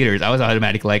watch this in theaters. I was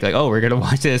automatically like, oh, we're going to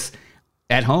watch this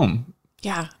at home.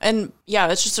 Yeah. And yeah,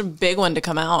 it's just a big one to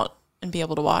come out and be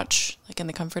able to watch like in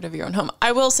the comfort of your own home.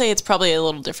 I will say it's probably a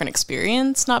little different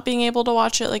experience not being able to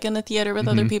watch it like in the theater with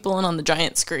other people and on the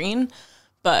giant screen,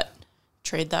 but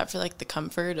trade that for like the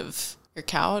comfort of your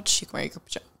couch. You can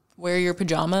wear your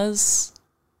pajamas,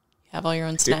 have all your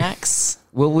own snacks.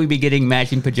 Will we be getting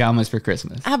matching pajamas for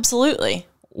Christmas? Absolutely.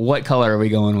 What color are we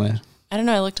going with? I don't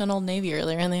know. I looked on Old Navy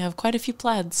earlier and they have quite a few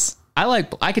plaids. I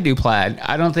could do plaid.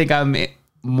 I don't think I'm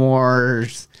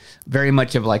very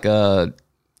much of like a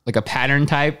pattern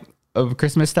type of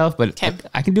Christmas stuff, but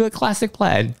I can do a classic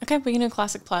plaid. Okay, we can do a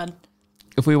classic plaid.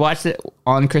 If we watch it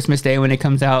on Christmas Day when it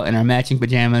comes out in our matching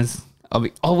pajamas,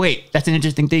 oh wait, that's an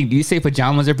interesting thing. Do you say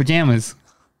pajamas or pajamas?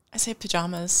 I say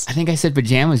pajamas. I think I said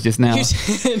pajamas just now.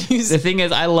 The thing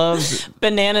is, I love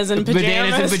bananas and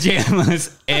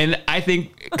pajamas. And I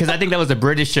think that was a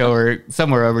British show or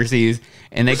somewhere overseas,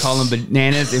 and they call them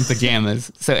bananas and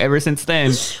pajamas. So ever since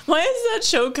then, why has that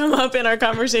show come up in our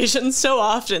conversations so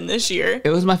often this year? It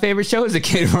was my favorite show as a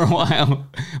kid for a while,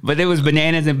 but it was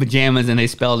bananas and pajamas, and they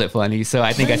spelled it funny. So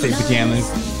I think I say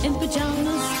pajamas.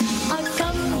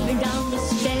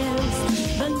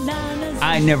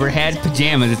 I never had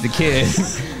pajamas as a kid.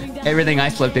 Everything I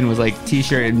slept in was like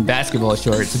t-shirt and basketball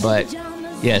shorts, but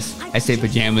yes, I say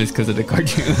pajamas because of the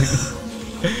cartoon.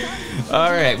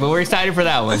 All right, but we're excited for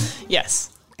that one.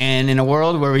 Yes. And in a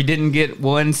world where we didn't get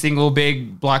one single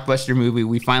big blockbuster movie,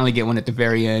 we finally get one at the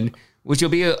very end, which will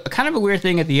be a kind of a weird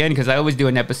thing at the end, because I always do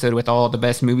an episode with all the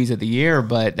best movies of the year,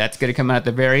 but that's going to come out at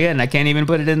the very end. I can't even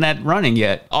put it in that running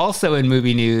yet. Also in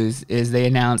movie news is they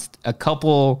announced a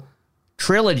couple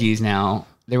trilogies now.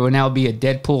 There will now be a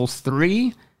Deadpool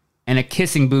 3 and a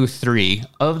Kissing Booth 3.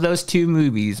 Of those two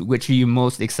movies, which are you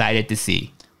most excited to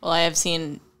see? Well, I have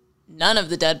seen none of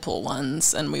the Deadpool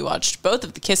ones, and we watched both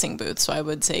of the Kissing Booths, so I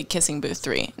would say Kissing Booth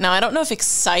 3. Now, I don't know if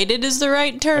excited is the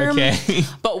right term,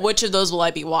 but which of those will I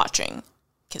be watching?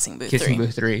 Kissing Booth 3. Kissing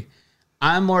Booth 3.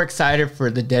 I'm more excited for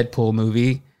the Deadpool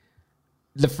movie.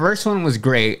 The first one was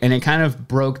great, and it kind of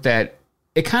broke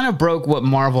what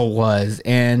Marvel was,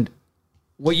 and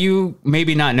what you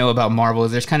maybe not know about Marvel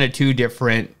is there's kind of two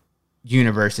different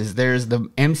universes. There's the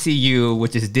MCU,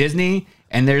 which is Disney,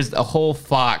 and there's a whole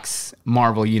Fox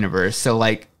Marvel universe. So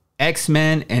like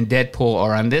X-Men and Deadpool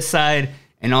are on this side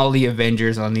and all the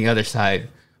Avengers on the other side.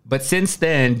 But since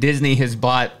then, Disney has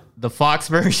bought the Fox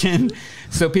version.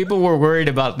 So people were worried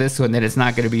about this one, that it's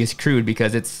not going to be as crude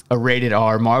because it's a rated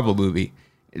R Marvel movie.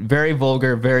 Very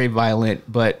vulgar, very violent,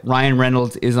 but Ryan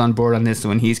Reynolds is on board on this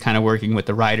one. He's kind of working with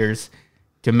the writers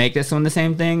to make this one the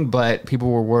same thing, but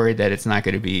people were worried that it's not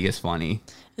going to be as funny.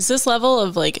 Is this level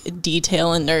of like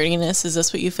detail and nerdiness, is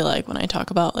this what you feel like when I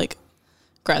talk about like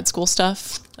grad school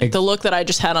stuff? Like the look that I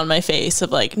just had on my face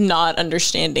of like not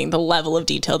understanding the level of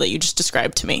detail that you just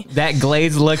described to me. That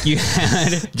glazed look you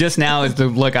had just now is the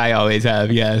look I always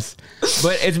have, yes.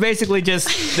 But it's basically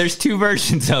just, there's two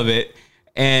versions of it,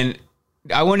 and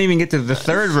I won't even get to the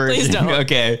third version. Please don't.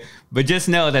 Okay, but just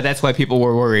know that that's why people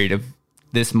were worried of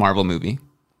this Marvel movie.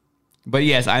 But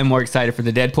yes, I'm more excited for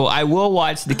the Deadpool. I will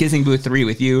watch The Kissing Booth 3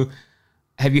 with you.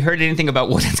 Have you heard anything about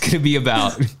what it's going to be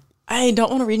about? I don't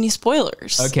want to read any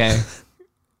spoilers. Okay.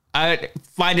 I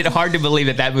find it hard to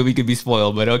believe that movie could be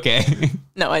spoiled, but okay.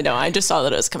 No, I don't. I just saw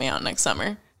that it was coming out next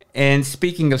summer. And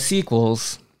speaking of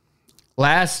sequels,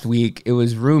 last week it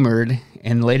was rumored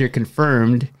and later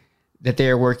confirmed that they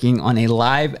are working on a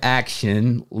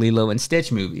live-action Lilo and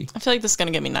Stitch movie. I feel like this is going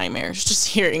to give me nightmares just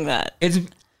hearing that. It's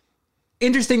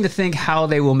interesting to think how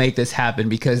they will make this happen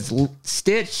because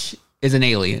Stitch is an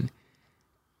alien.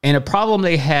 And a problem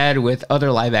they had with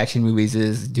other live-action movies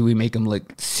is, do we make them look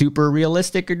super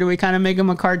realistic or do we kind of make them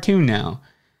a cartoon now?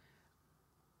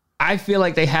 I feel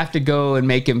like they have to go and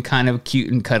make him kind of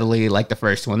cute and cuddly like the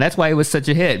first one. That's why it was such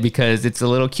a hit, because it's a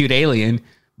little cute alien.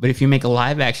 But if you make a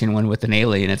live-action one with an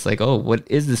alien, it's like, oh, what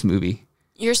is this movie?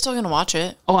 You're still going to watch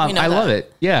it. Oh, I love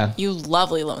it. Yeah. You love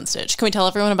Lilo and Stitch. Can we tell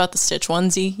everyone about the Stitch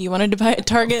onesie you wanted to buy at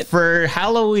Target? For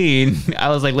Halloween, I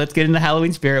was like, let's get in the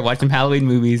Halloween spirit, watch some Halloween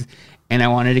movies. And I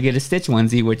wanted to get a Stitch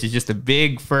onesie, which is just a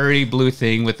big furry blue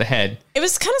thing with the head. It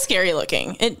was kind of scary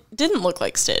looking. It didn't look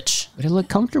like Stitch. But it looked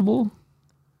comfortable.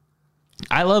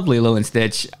 I love Lilo and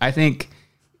Stitch. I think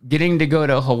getting to go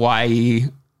to Hawaii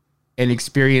and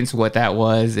experience what that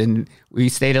was, and we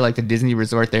stayed at like the Disney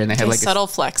resort there, and they had like subtle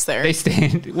flex there. They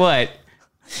stand what?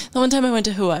 The one time I went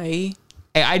to Hawaii.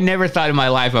 I never thought in my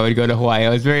life I would go to Hawaii. I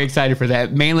was very excited for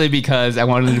that, mainly because I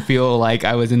wanted to feel like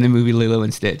I was in the movie Lilo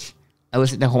and Stitch. I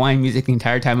listened to Hawaiian music the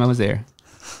entire time I was there.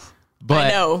 But I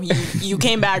know. You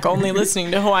came back only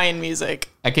listening to Hawaiian music.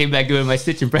 I came back doing my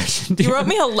Stitch impression. You wrote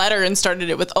me a letter and started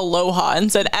it with aloha and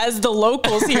said, as the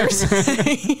locals here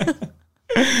say.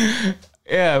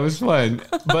 Yeah, it was fun.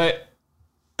 But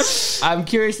I'm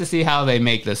curious to see how they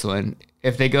make this one.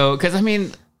 If they go, because I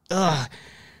mean,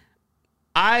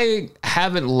 I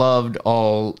haven't loved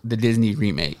all the Disney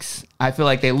remakes. I feel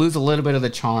like they lose a little bit of the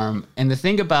charm. And the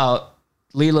thing about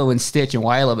Lilo and Stitch and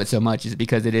why I love it so much is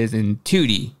because it is in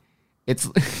 2D. It's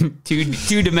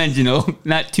two-dimensional,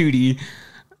 not 2D.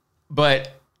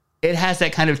 But it has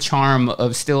that kind of charm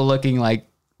of still looking like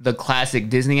the classic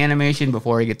Disney animation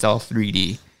before it gets all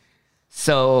 3D.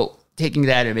 So taking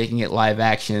that and making it live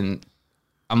action,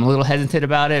 I'm a little hesitant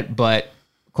about it, but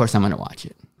of course I'm going to watch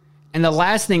it. And the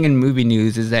last thing in movie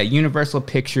news is that Universal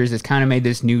Pictures has kind of made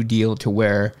this new deal to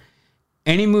where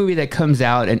any movie that comes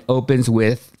out and opens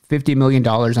with $50 million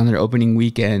on their opening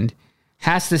weekend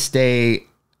has to stay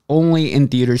only in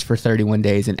theaters for 31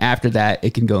 days. And after that,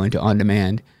 it can go into on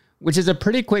demand, which is a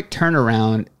pretty quick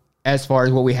turnaround as far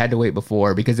as what we had to wait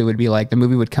before, because it would be like the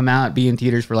movie would come out, be in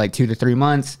theaters for like 2 to 3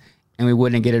 months, and we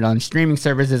wouldn't get it on streaming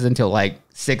services until like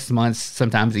 6 months,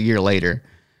 sometimes a year later.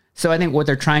 So I think what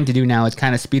they're trying to do now is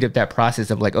kind of speed up that process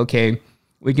of like, okay,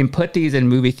 we can put these in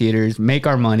movie theaters, make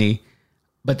our money,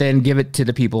 but then give it to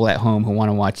the people at home who want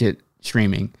to watch it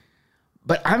streaming.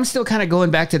 But I'm still kind of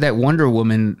going back to that Wonder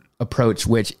Woman approach,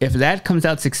 which if that comes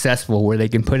out successful, where they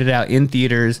can put it out in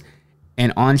theaters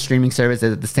and on streaming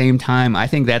services at the same time, I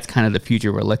think that's kind of the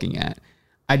future we're looking at.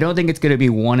 I don't think it's going to be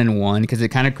 1-and-1, because it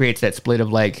kind of creates that split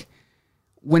of like,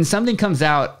 when something comes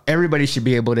out, everybody should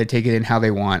be able to take it in how they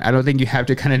want. I don't think you have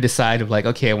to kind of decide of like,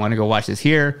 okay, I want to go watch this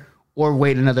here, or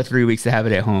wait another 3 weeks to have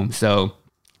it at home. So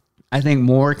I think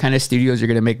more kind of studios are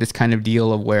going to make this kind of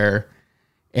deal of where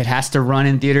it has to run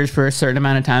in theaters for a certain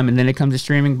amount of time and then it comes to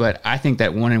streaming. But I think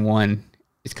that 1-and-1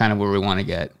 is kind of where we want to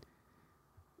get.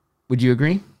 Would you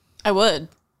agree? I would.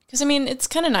 Because, I mean, it's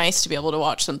kind of nice to be able to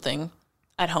watch something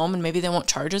at home and maybe they won't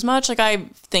charge as much. Like, I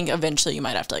think eventually you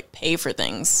might have to, like, pay for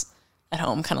things at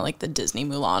home, kind of like the Disney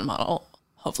Mulan model.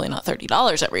 Hopefully not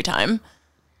 $30 every time.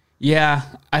 Yeah,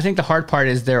 I think the hard part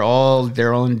is they're all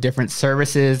their own different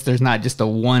services. There's not just a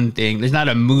one thing. There's not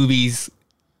a movies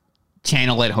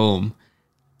channel at home.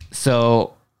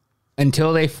 So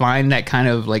until they find that kind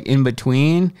of like in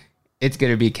between, it's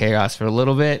going to be chaos for a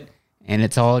little bit. And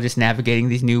it's all just navigating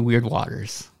these new weird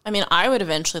waters. I mean, I would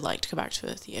eventually like to go back to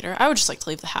the theater. I would just like to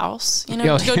leave the house, you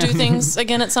know, to go do things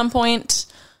again at some point.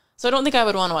 So I don't think I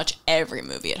would want to watch every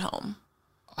movie at home.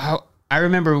 I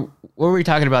remember, what were we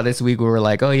talking about this week? We were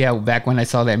like, oh yeah, back when I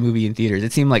saw that movie in theaters.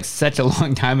 It seemed like such a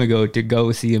long time ago to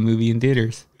go see a movie in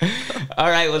theaters. All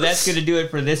right, well, that's going to do it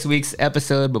for this week's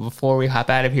episode. But before we hop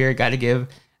out of here, got to give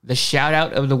the shout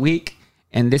out of the week.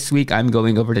 And this week, I'm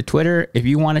going over to Twitter. If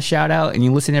you want a shout out and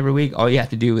you listen every week, all you have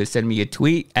to do is send me a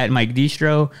tweet at Mike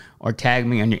Distro or tag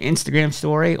me on your Instagram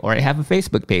story, or I have a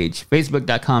Facebook page,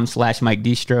 facebook.com/Mike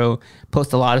Distro.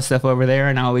 Post a lot of stuff over there,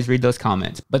 and I always read those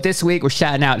comments. But this week, we're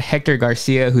shouting out Hector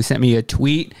Garcia, who sent me a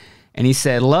tweet, and he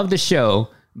said, love the show,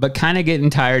 but kind of getting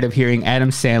tired of hearing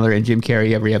Adam Sandler and Jim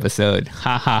Carrey every episode.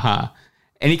 Ha, ha, ha.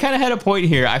 And he kind of had a point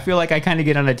here. I feel like I kind of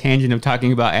get on a tangent of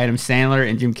talking about Adam Sandler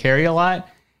and Jim Carrey a lot.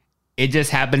 It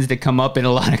just happens to come up in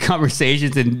a lot of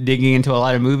conversations and digging into a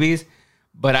lot of movies.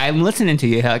 But I'm listening to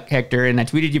you, Hector, and I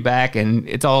tweeted you back, and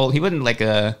it's all, he wasn't like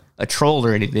a troll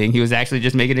or anything. He was actually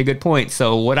just making a good point.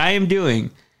 So what I am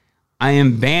doing, I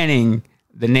am banning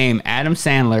the name Adam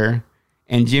Sandler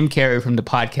and Jim Carrey from the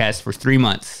podcast for 3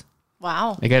 months.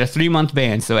 Wow. They got a 3-month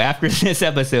ban. So after this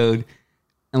episode,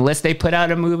 unless they put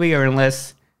out a movie or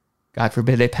unless, God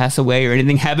forbid, they pass away or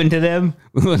anything happened to them,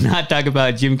 we will not talk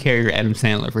about Jim Carrey or Adam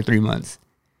Sandler for 3 months.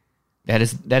 That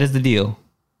is the deal.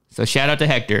 So shout out to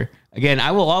Hector. Again,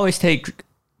 I will always take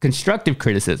constructive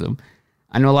criticism.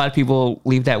 I know a lot of people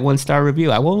leave that 1-star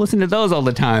review. I won't listen to those all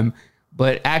the time,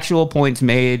 but actual points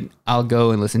made, I'll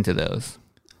go and listen to those.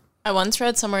 I once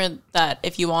read somewhere that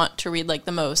if you want to read like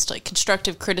the most like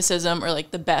constructive criticism or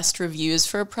like the best reviews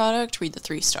for a product, read the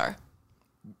 3-star.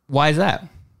 Why is that?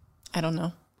 I don't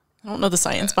know. I don't know the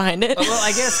science behind it. Well,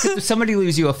 I guess 'cause if somebody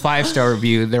leaves you a 5-star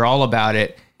review, they're all about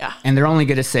it. Yeah. And they're only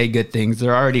going to say good things.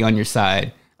 They're already on your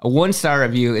side. A 1-star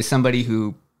review is somebody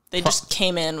who... They just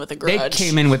came in with a grudge. They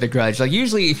came in with a grudge. Like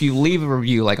usually if you leave a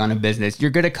review like on a business,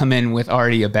 you're going to come in with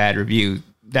already a bad review.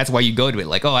 That's why you go to it.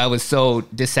 Like, oh, I was so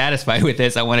dissatisfied with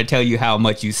this. I want to tell you how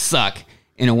much you suck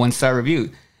in a 1-star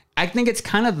review. I think it's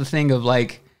kind of the thing of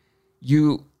like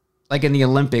you, like in the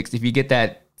Olympics, if you get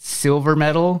that silver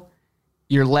medal,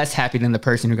 you're less happy than the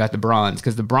person who got the bronze,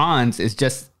 because the bronze is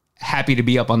just happy to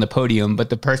be up on the podium. But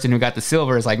the person who got the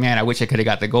silver is like, man, I wish I could have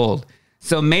got the gold.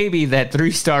 So maybe that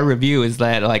 3-star review is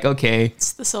that like, okay,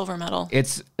 it's the silver medal.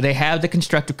 They have the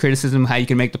constructive criticism, how you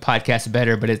can make the podcast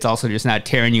better, but it's also just not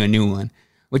tearing you a new one.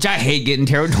 Which I hate getting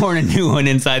torn a new one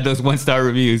inside those 1-star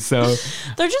reviews. So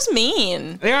they're just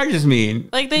mean. They are just mean.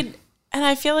 Like and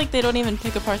I feel like they don't even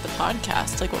pick apart the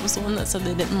podcast. Like what was the one that said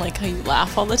they didn't like how you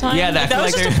laugh all the time? Yeah, that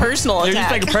was just a personal attack.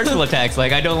 They're just like personal attacks.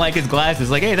 Like I don't like his glasses.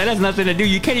 Like, hey, that has nothing to do.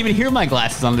 You can't even hear my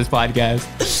glasses on this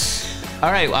podcast.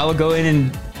 All right, I will go in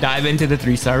and dive into the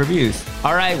 3-star reviews.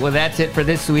 All right, well, that's it for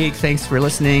this week. Thanks for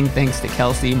listening. Thanks to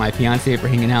Kelsey, my fiance, for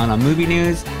hanging out on Movie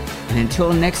News. And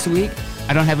until next week,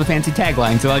 I don't have a fancy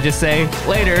tagline, so I'll just say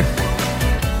later.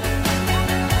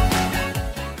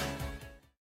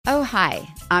 Oh, hi,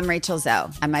 I'm Rachel Zoe,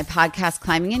 and my podcast,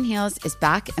 Climbing in Heels, is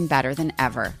back and better than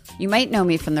ever. You might know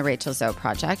me from the Rachel Zoe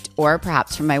Project, or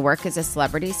perhaps from my work as a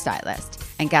celebrity stylist.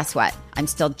 And guess what? I'm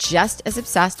still just as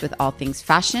obsessed with all things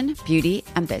fashion, beauty,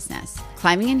 and business.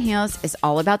 Climbing in Heels is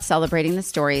all about celebrating the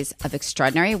stories of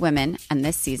extraordinary women, and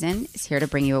this season is here to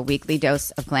bring you a weekly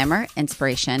dose of glamour,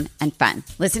 inspiration, and fun.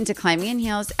 Listen to Climbing in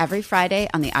Heels every Friday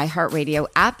on the iHeartRadio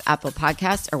app, Apple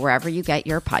Podcasts, or wherever you get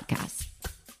your podcasts.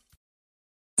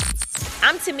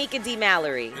 I'm Tamika D.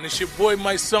 Mallory. And it's your boy,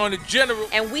 my son, the General.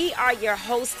 And we are your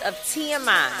hosts of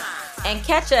TMI. And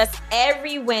catch us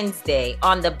every Wednesday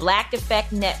on the Black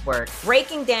Effect Network,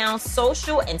 breaking down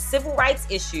social and civil rights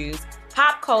issues,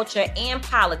 pop culture, and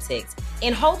politics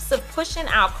in hopes of pushing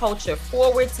our culture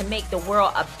forward to make the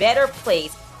world a better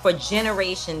place for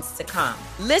generations to come.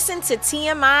 Listen to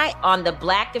TMI on the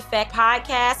Black Effect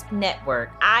Podcast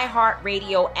Network,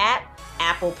 iHeartRadio app,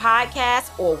 Apple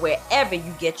Podcasts, or wherever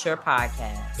you get your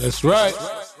podcasts. That's right.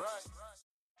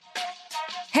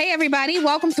 Hey, everybody.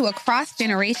 Welcome to Across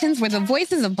Generations, where the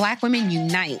voices of Black women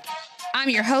unite. I'm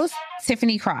your host,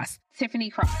 Tiffany Cross.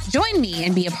 Join me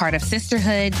and be a part of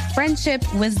sisterhood, friendship,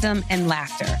 wisdom, and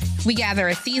laughter. We gather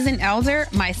a seasoned elder,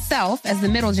 myself as the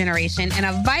middle generation, and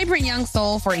a vibrant young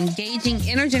soul for engaging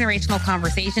intergenerational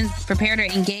conversations, prepare to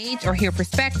engage or hear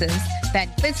perspectives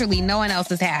that literally no one else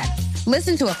has had.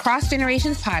 Listen to Across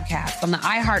Generations podcast on the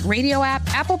iHeartRadio app,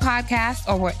 Apple Podcasts,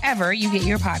 or wherever you get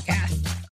your podcasts.